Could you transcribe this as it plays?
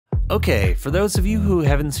Okay, for those of you who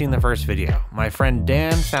haven't seen the first video, my friend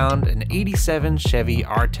Dan found an 87 Chevy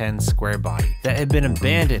R10 square body that had been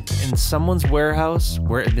abandoned in someone's warehouse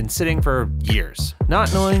where it had been sitting for years.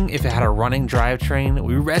 Not knowing if it had a running drivetrain,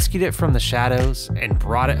 we rescued it from the shadows and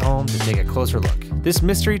brought it home to take a closer look. This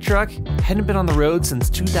mystery truck hadn't been on the road since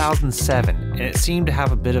 2007, and it seemed to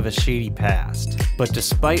have a bit of a shady past. But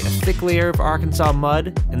despite a thick layer of Arkansas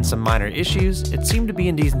mud and some minor issues, it seemed to be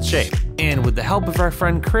in decent shape. And with the help of our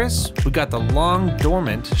friend Chris, we got the long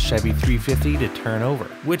dormant Chevy 350 to turn over,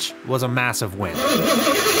 which was a massive win.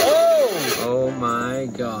 Oh my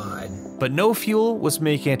God. But no fuel was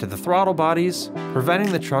making it to the throttle bodies,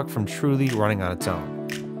 preventing the truck from truly running on its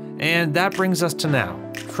own. And that brings us to now,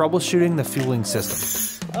 troubleshooting the fueling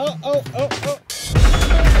system.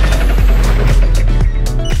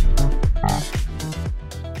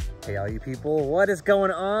 Hey all you people, what is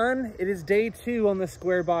going on? It is day 2 on the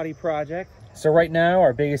square body project. So right now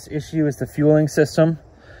our biggest issue is the fueling system.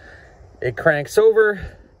 It cranks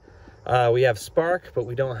over, we have spark, but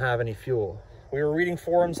we don't have any fuel. We were reading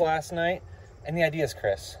forums last night. Any ideas,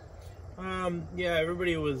 Chris? Yeah,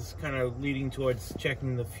 everybody was kind of leading towards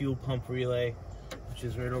checking the fuel pump relay, which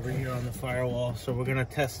is right over here on the firewall. So we're gonna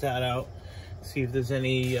test that out, see if there's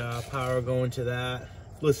any power going to that.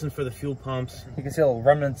 Listen for the fuel pumps. You can see little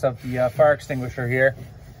remnants of the fire extinguisher here.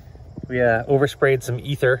 We oversprayed some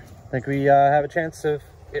ether. Think we have a chance of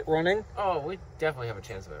it running? Oh, we definitely have a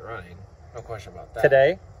chance of it running. No question about that.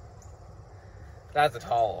 Today? That's a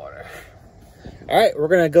tall order. All right, we're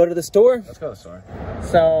gonna go to the store. Let's go to the store.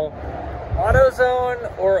 So,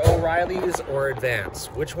 AutoZone or O'Reilly's or Advance?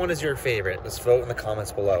 Which one is your favorite? Just vote in the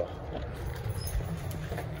comments below.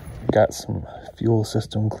 Got some fuel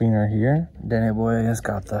system cleaner here. Danny boy has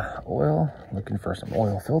got the oil, looking for some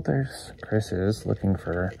oil filters. Chris is looking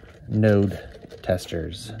for node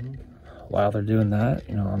testers. While they're doing that,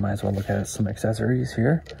 you know, I might as well look at some accessories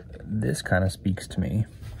here. This kind of speaks to me.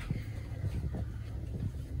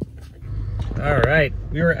 All right,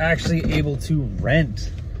 we were actually able to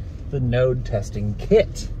rent the node testing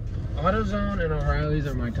kit. AutoZone and O'Reilly's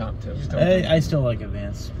are my top 2. I still like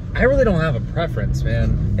Advance. I really don't have a preference,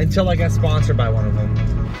 man, until I got sponsored by one of them.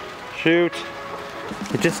 Shoot,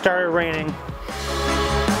 it just started raining.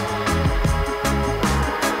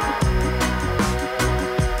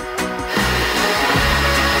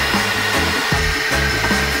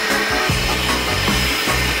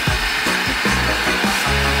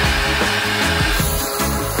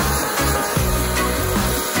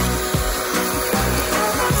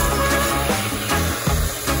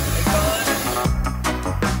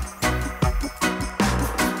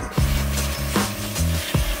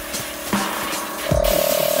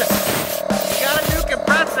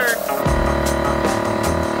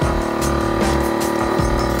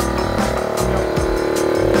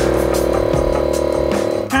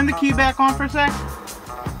 Turn the key back on for a sec.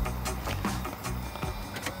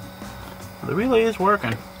 The relay is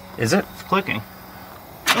working. Is it? It's clicking.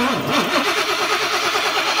 Forget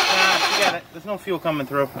it. There's no fuel coming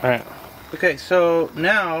through. All right. Okay, so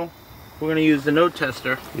now we're going to use the node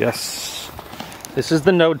tester. Yes. This is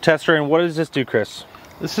the node tester, and what does this do, Chris?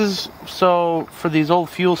 This is so for these old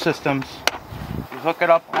fuel systems, you hook it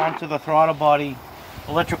up onto the throttle body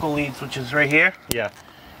electrical leads, which is right here. Yeah.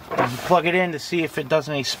 And you plug it in to see if it does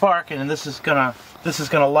any spark, and this is gonna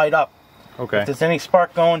light up. Okay. If there's any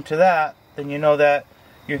spark going to that, then you know that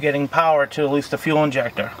you're getting power to at least the fuel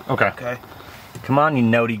injector. Okay. Okay. Come on, you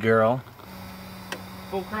nodey girl.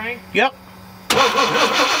 Full crank? Yep. Yep.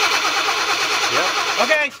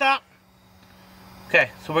 Okay, stop. Okay,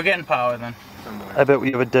 so we're getting power then. I bet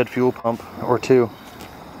we have a dead fuel pump or two.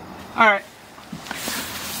 Alright.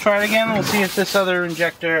 Try it again. We'll see if this other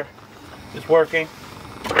injector is working.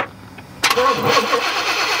 Yep.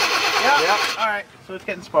 Alright, so it's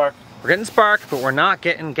getting spark. We're getting spark, but we're not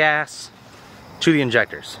getting gas to the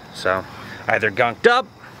injectors. So either gunked up,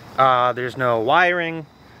 there's no wiring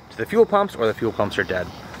to the fuel pumps, or the fuel pumps are dead.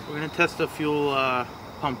 We're going to test the fuel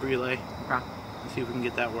pump relay. And see if we can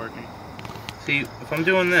get that working. See, if I'm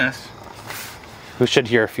doing this, Who should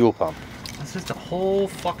hear a fuel pump? it's just a whole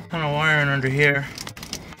fuck ton of wiring under here.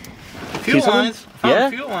 See Fuel something? lines. Yeah.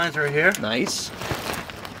 Fuel lines right here. Nice.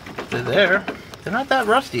 They're there. They're not that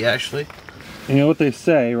rusty, actually. You know what they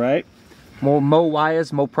say, right? More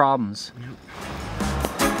wires, more problems.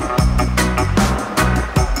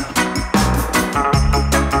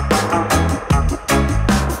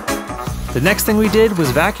 The next thing we did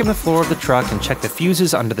was vacuum the floor of the truck and check the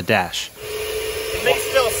fuses under the dash. It may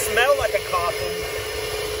still smell like a coffin,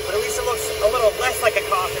 but at least it looks a little less like a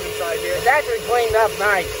coffin inside here. It's actually cleaned up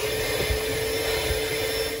nice.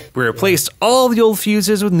 We replaced all the old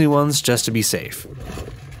fuses with new ones just to be safe.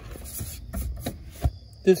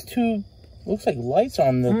 There's two, looks like lights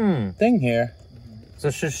on the thing here. So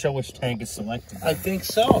it should show which tank is selected. I think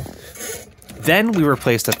so. Then we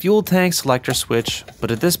replaced the fuel tank selector switch,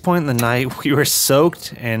 but at this point in the night, we were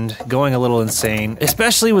soaked and going a little insane,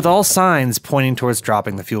 especially with all signs pointing towards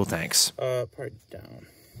dropping the fuel tanks. Part down.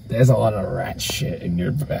 There's a lot of rat shit in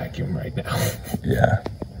your vacuum right now. Yeah.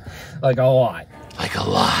 Like a lot. Like a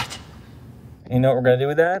lot. You know what we're gonna do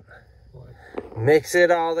with that? Mix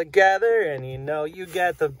it all together and you know you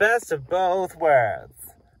get the best of both worlds.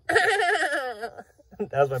 That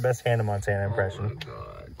was my best Hannah Montana impression. Oh my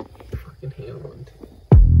god. Fucking Hannah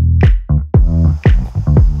Montana.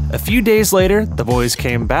 A few days later, the boys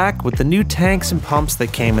came back with the new tanks and pumps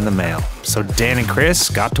that came in the mail. So Dan and Chris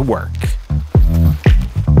got to work.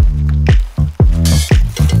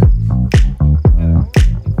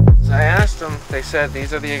 So I asked them, they said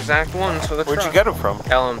these are the exact ones for the truck. Where'd you get them from?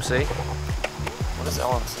 LMC. What is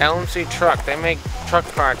LMC? LMC Truck. They make truck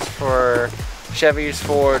parts for Chevys,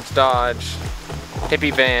 Fords, Dodge,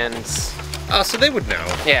 hippie vans. Oh, so they would know.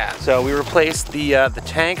 Yeah. So we replaced the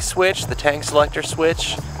tank switch, the tank selector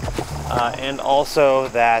switch, and also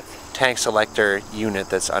that tank selector unit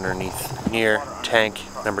that's underneath near tank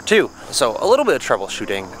number 2. So a little bit of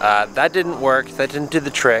troubleshooting. That didn't work, that didn't do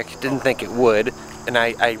the trick, didn't think it would, and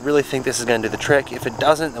I really think this is gonna do the trick. If it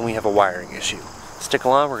doesn't, then we have a wiring issue. Stick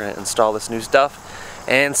along, we're gonna install this new stuff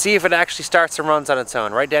and see if it actually starts and runs on its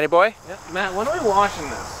own. Right, Danny boy? Yep. Matt, when are we washing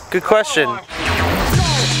this? Good question.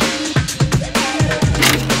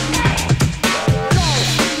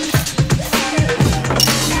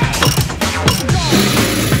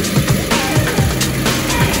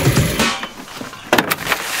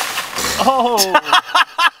 Oh!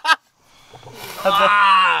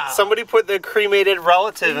 Somebody put the cremated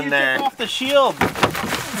relative in there. Took off the shield.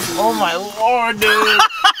 Oh my lord, dude.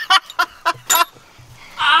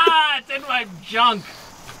 It's in my junk.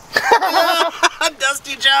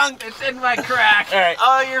 Dusty junk. It's in my crack. All right.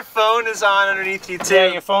 Oh, your phone is on underneath you too.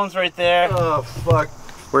 Yeah, your phone's right there. Oh, fuck.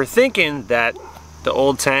 We're thinking that the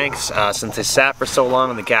old tanks, since they sat for so long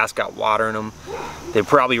and the gas got water in them, they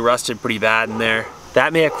probably rusted pretty bad in there.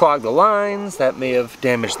 That may have clogged the lines, that may have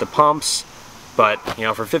damaged the pumps, but you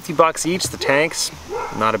know, for 50 bucks each, the tanks,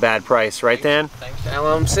 not a bad price, right Dan? Thanks to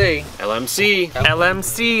LMC. LMC.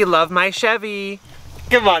 LMC, love my Chevy.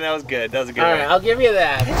 Come on, that was good. That was a good All one. right, I'll give you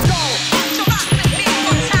that.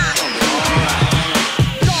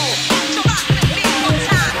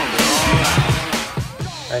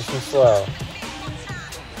 Nice and slow.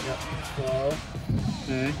 Slow.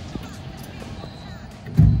 Okay.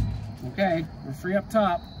 Okay, we're free up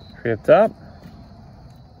top. Free up top.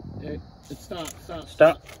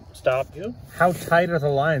 Stop. Stop. You? How tight are the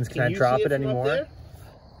lines? Can I you drop see it from up anymore? there?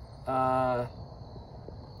 I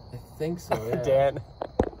think so, yeah. Dan,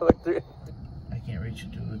 look through. I can't reach it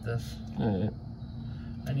with this. Alright.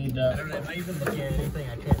 I need I don't know. Am I even looking at anything?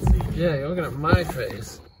 I can't see. Yeah, you're looking at my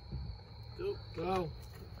face. Go.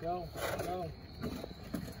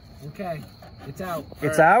 Okay, it's out.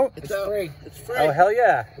 It's out? It's free. It's free. Oh, hell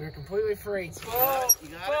yeah. We're completely free. Oh, You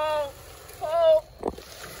got it? Oh,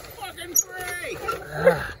 fucking free.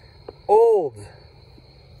 Old.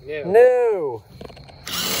 Yeah. New.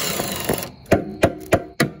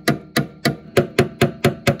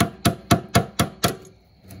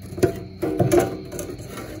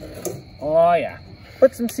 Oh yeah.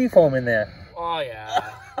 Put some seafoam in there. Oh yeah.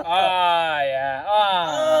 Oh yeah.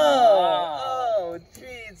 Oh,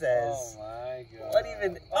 Jesus. Oh my god. What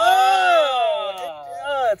even?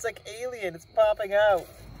 Oh, it's like alien. It's popping out.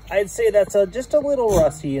 I'd say that's just a little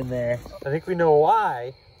rusty in there. I think we know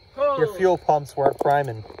why. Your fuel pumps weren't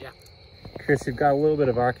priming. Yeah. Chris, you've got a little bit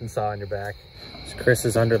of Arkansas on your back. So Chris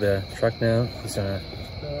is under the truck now. He's gonna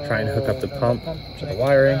try and hook up the pump to the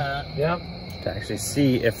wiring Yep. to actually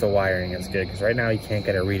see if the wiring is good. Because right now you can't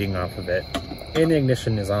get a reading off of it. And the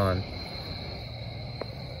ignition is on.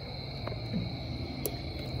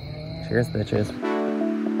 Cheers, bitches.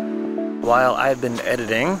 While I've been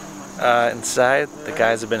editing inside, the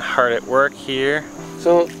guys have been hard at work here.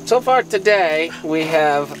 So far today, we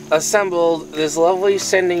have assembled this lovely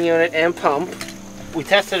sending unit and pump. We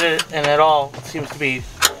tested it and it all seems to be,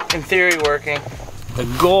 in theory, working. The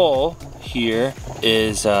goal here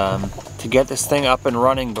is to get this thing up and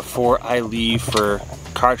running before I leave for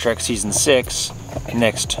Car Trek Season 6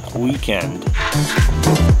 next weekend.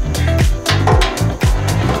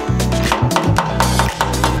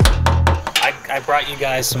 I brought you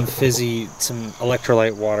guys some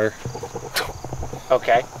electrolyte water.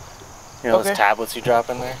 Okay. You know those tablets you drop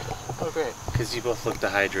in there? Oh, great. Because you both look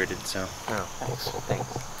dehydrated, so. Oh, thanks.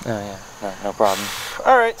 Oh, yeah. No problem.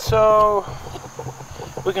 All right, so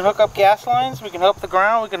we can hook up gas lines. We can hook up the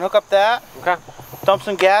ground. We can hook up that. Okay. Dump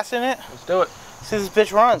some gas in it. Let's do it. See if this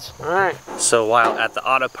bitch runs. All right. So while at the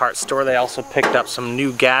auto parts store, they also picked up some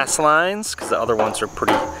new gas lines because the other ones are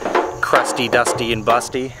pretty crusty, dusty, and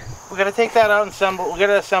busty. We gotta take that out and assemble. We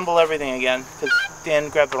gotta assemble everything again because Dan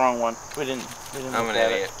grabbed the wrong one. We didn't I'm look an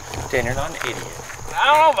at idiot. Dan, you're not an idiot. I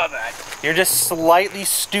don't know about that. You're just slightly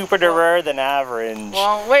stupider than average.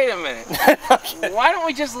 Well, wait a minute. Why don't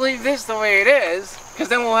we just leave this the way it is? Because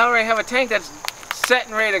then we'll already have a tank that's set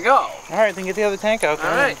and ready to go. All right, then get the other tank out. All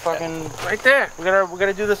right. Fucking. Right there. We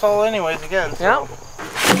gotta do this all anyways again. So. Yeah.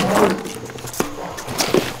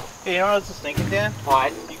 Hey, you know what's thinking, Dan?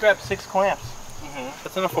 What? You grabbed 6 clamps.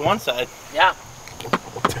 That's enough for one side. Yeah.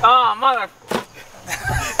 Oh, mother.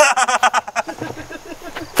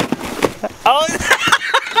 Oh.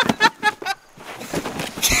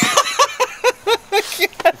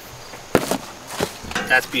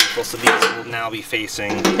 That's beautiful. So these will now be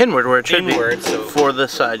facing Inward, where it should inward, be. so For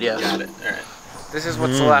this side, yes. got it. All right. This is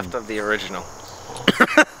what's left of the original.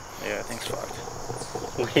 Yeah, I think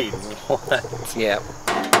fucked. Wait, what? Yeah.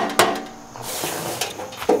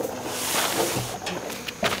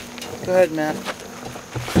 Go ahead, man.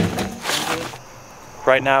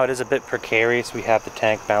 Right now it is a bit precarious. We have the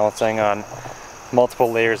tank balancing on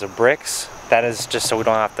multiple layers of bricks. That is just so we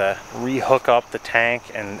don't have to re-hook up the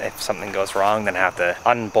tank, and if something goes wrong, then have to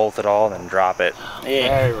unbolt it all and then drop it.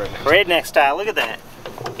 Yeah, redneck style. Look at that.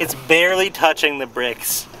 It's barely touching the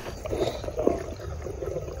bricks.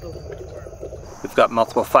 We've got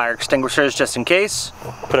multiple fire extinguishers just in case.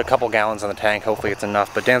 Put a couple gallons in the tank, hopefully it's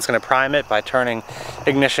enough, but Dan's gonna prime it by turning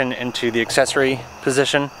ignition into the accessory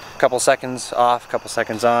position. A couple seconds off, couple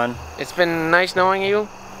seconds on. It's been nice knowing you.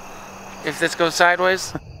 If this goes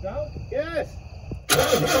sideways. No? Yes.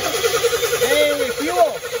 Hey,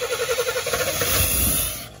 fuel.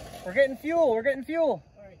 We're getting fuel. We're getting fuel.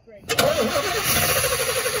 All right, great.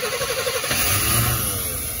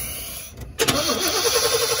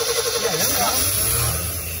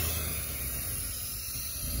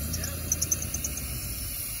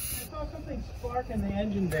 Spark in the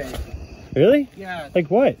engine bay. Really? Yeah. Like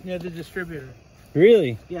what? Yeah, the distributor.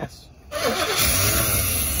 Really? Yes.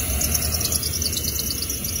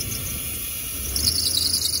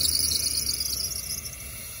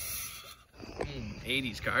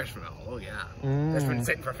 80s car smell. Oh yeah. That's been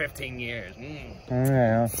sitting for 15 years.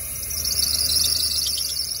 Yeah.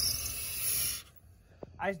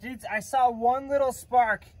 I saw one little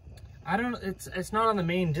spark. I don't. It's not on the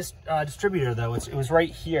main distributor though. It was right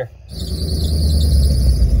here.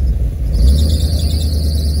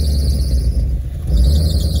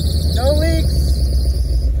 No leaks.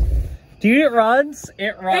 Dude, it runs.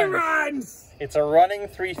 It runs. It runs. It's a running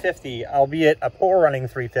 350, albeit a poor running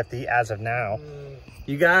 350 as of now.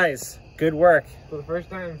 You guys, good work. For the first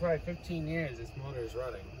time in probably 15 years, this motor is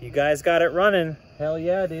running. You guys got it running. Hell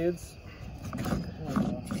yeah, dudes.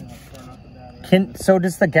 So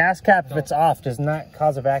does the gas cap, if it's off, doesn't that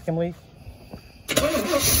cause a vacuum leak?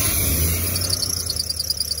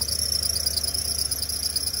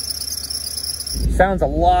 Sounds a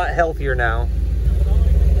lot healthier now.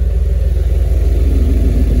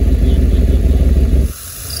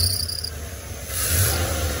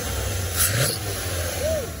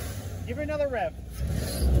 Give her another rev.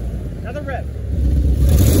 Another rev.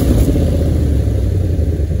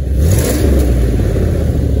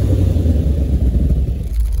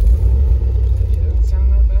 Doesn't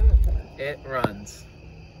sound that bad. It runs.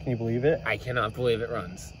 Can you believe it? I cannot believe it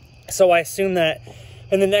runs. So I assume that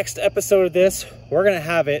in the next episode of this, we're gonna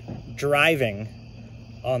have it driving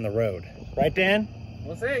on the road. Right, Dan?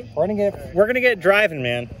 We'll see. We're gonna get driving,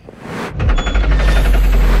 man.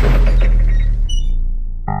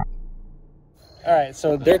 All right,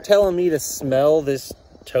 so they're telling me to smell this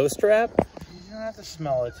toe strap. You don't have to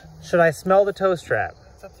smell it. Should I smell the toe strap?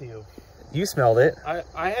 It's up to you. You smelled it.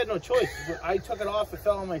 I had no choice. I took it off, it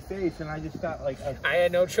fell on my face, and I just got like a... I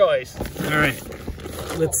had no choice. All right,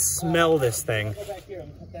 let's smell this thing. Go back here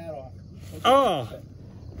and put that off.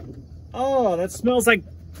 Oh, that smells like...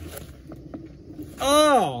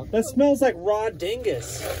 Oh, that smells like raw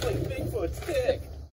dingus. That's like Bigfoot's dick.